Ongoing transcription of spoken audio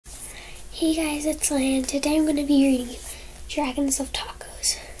Hey guys, it's Lan. Today I'm going to be reading Dragons of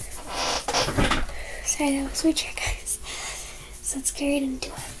Tacos. Sorry, that was my chair, guys. So let's get right into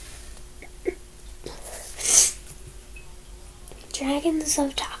it. Dragons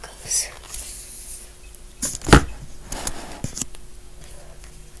of Tacos.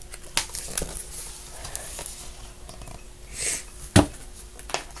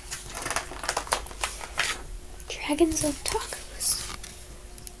 Dragons of Tacos.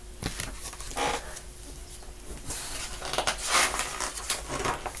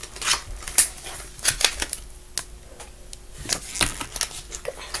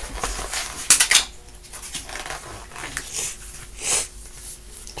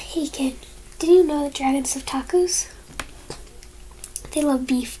 Hey kid, did you know the Dragons of Tacos? They love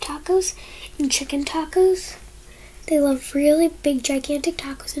beef tacos and chicken tacos. They love really big, gigantic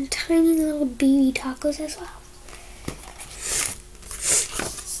tacos and tiny little baby tacos as well.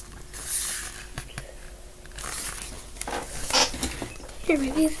 Here,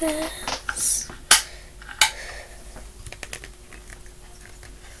 maybe this.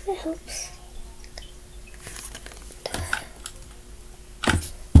 That helps.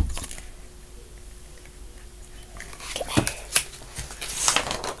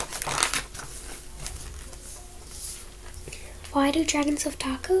 Why do dragons love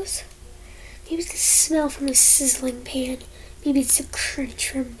tacos? Maybe it's the smell from the sizzling pan. Maybe it's the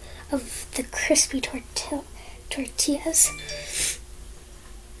crunch of the crispy tortillas.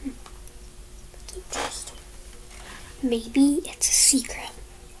 That's interesting. Maybe it's a secret.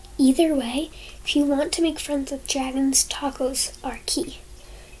 Either way, if you want to make friends with dragons, tacos are key.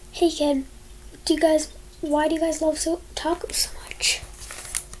 Hey kid, why do you guys love tacos so much?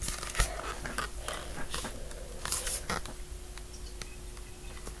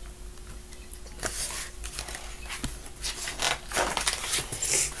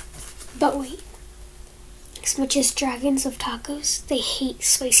 But wait, as much as dragons of tacos, they hate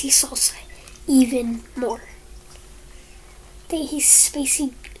spicy salsa even more. They hate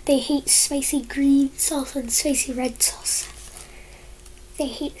spicy green salsa and spicy red salsa. They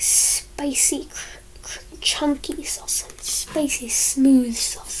hate spicy chunky salsa and spicy smooth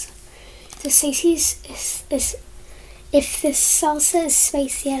salsa. If the salsa is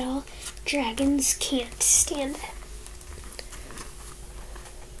spicy at all, dragons can't stand it.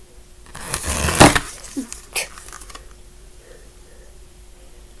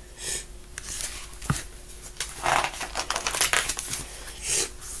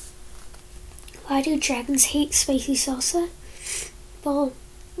 Why do dragons hate spicy salsa? Well,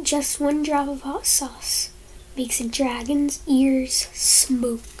 just one drop of hot sauce makes a dragon's ears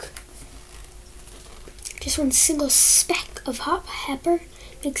smoke. Just one single speck of hot pepper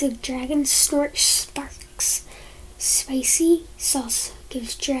makes a dragon snort sparks. Spicy salsa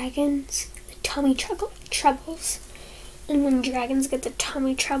gives dragons the tummy troubles. And when dragons get the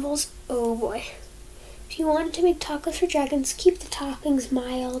tummy troubles, oh boy. If you want to make tacos for dragons, keep the toppings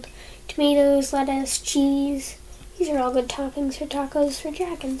mild. Tomatoes, lettuce, cheese. These are all good toppings for tacos for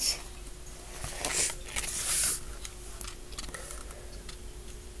dragons.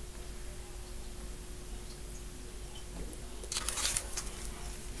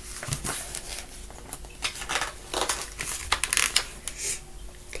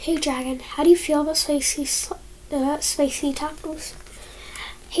 Hey dragon, how do you feel about spicy tacos?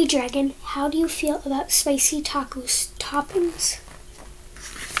 Hey dragon, how do you feel about spicy tacos toppings?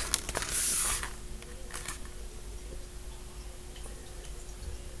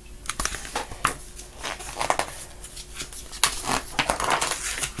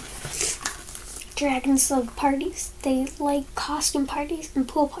 Dragons love parties. They like costume parties and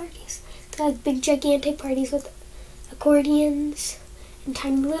pool parties. They like big gigantic parties with accordions and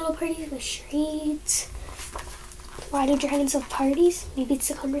tiny little parties with charades. Why do dragons love parties? Maybe it's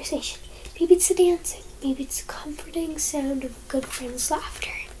the conversation. Maybe it's the dancing. Maybe it's the comforting sound of a good friend's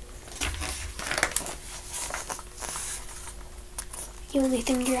laughter. The only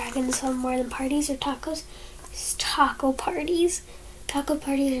thing dragons love more than parties or tacos is taco parties. Taco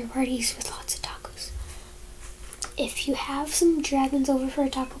parties are parties with lots of tacos. If you have some dragons over for a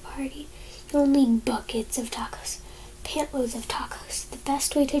taco party, you'll need buckets of tacos, pantloads of tacos. The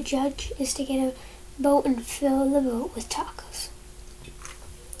best way to judge is to get a boat and fill the boat with tacos.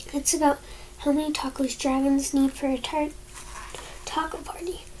 That's about how many tacos dragons need for a taco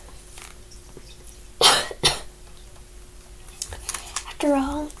party. After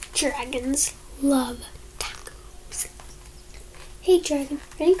all, dragons love tacos. Hey dragon,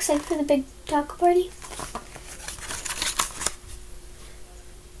 are you excited for the big taco party?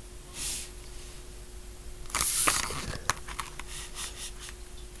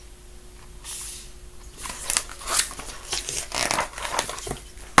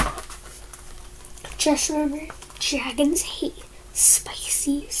 Just remember, dragons hate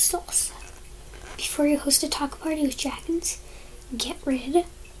spicy salsa. Before you host a taco party with dragons, get rid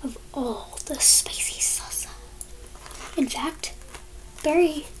of all the spicy salsa. In fact,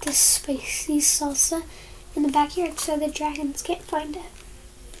 bury the spicy salsa in the backyard so the dragons can't find it.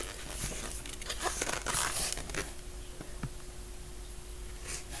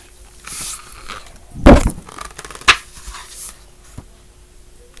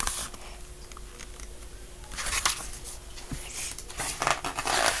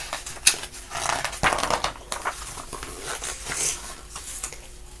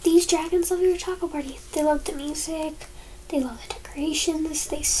 These dragons love your taco party. They love the music, they love the decorations,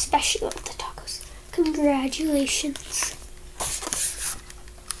 they especially love the tacos. Congratulations.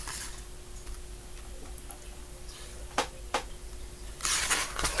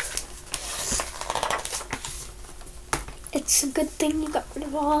 It's a good thing you got rid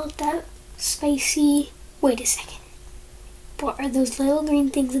of all that spicy... Wait a second. What are those little green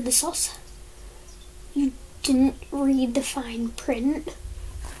things in the salsa? You didn't read the fine print.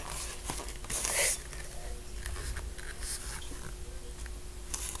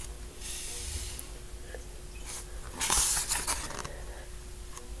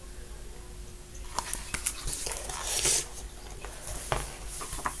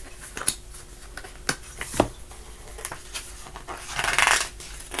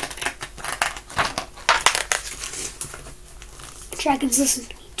 Dragons, listen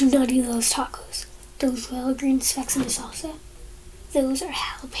to me. Do not eat those tacos. Those little green specks in the salsa, those are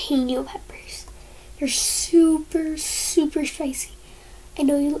jalapeno peppers. They're super, super spicy. I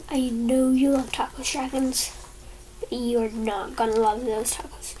know you love tacos, dragons, but you are not gonna love those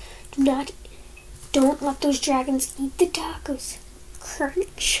tacos. Don't let those dragons eat the tacos.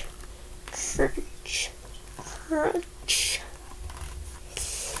 Crunch, crunch, crunch.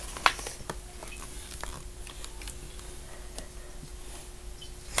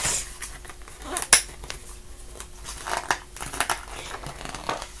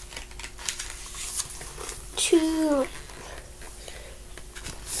 Two.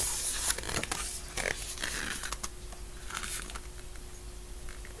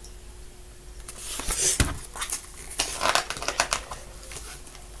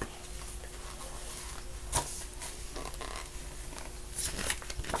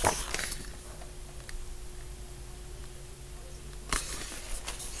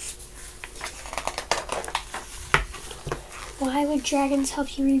 Why would dragons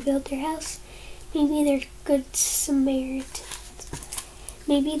help you rebuild their house? Maybe they're good Samaritans.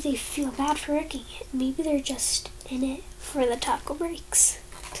 Maybe they feel bad for wrecking it. Maybe they're just in it for the taco breaks.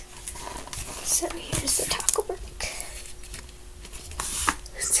 So here's the taco break.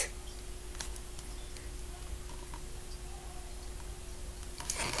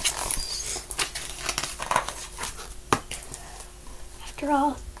 After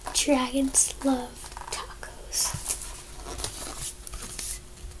all, dragons love tacos.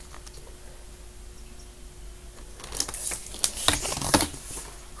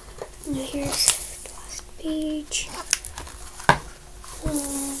 Now here's the last page.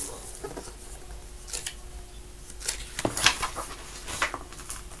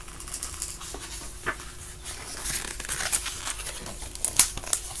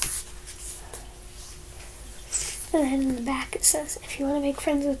 And then in the back it says, if you want to make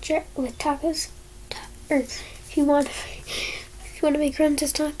friends with tacos, or if you want to make friends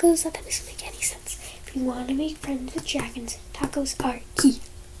with tacos, that doesn't make any sense. If you want to make friends with dragons, tacos are key.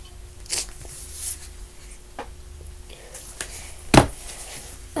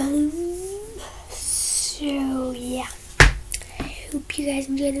 So yeah, I hope you guys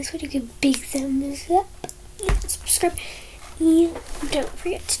enjoyed this video. Give a big thumbs up, and subscribe, and don't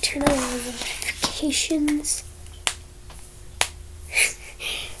forget to turn on the notifications.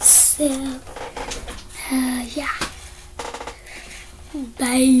 So yeah,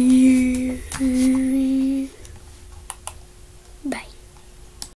 bye.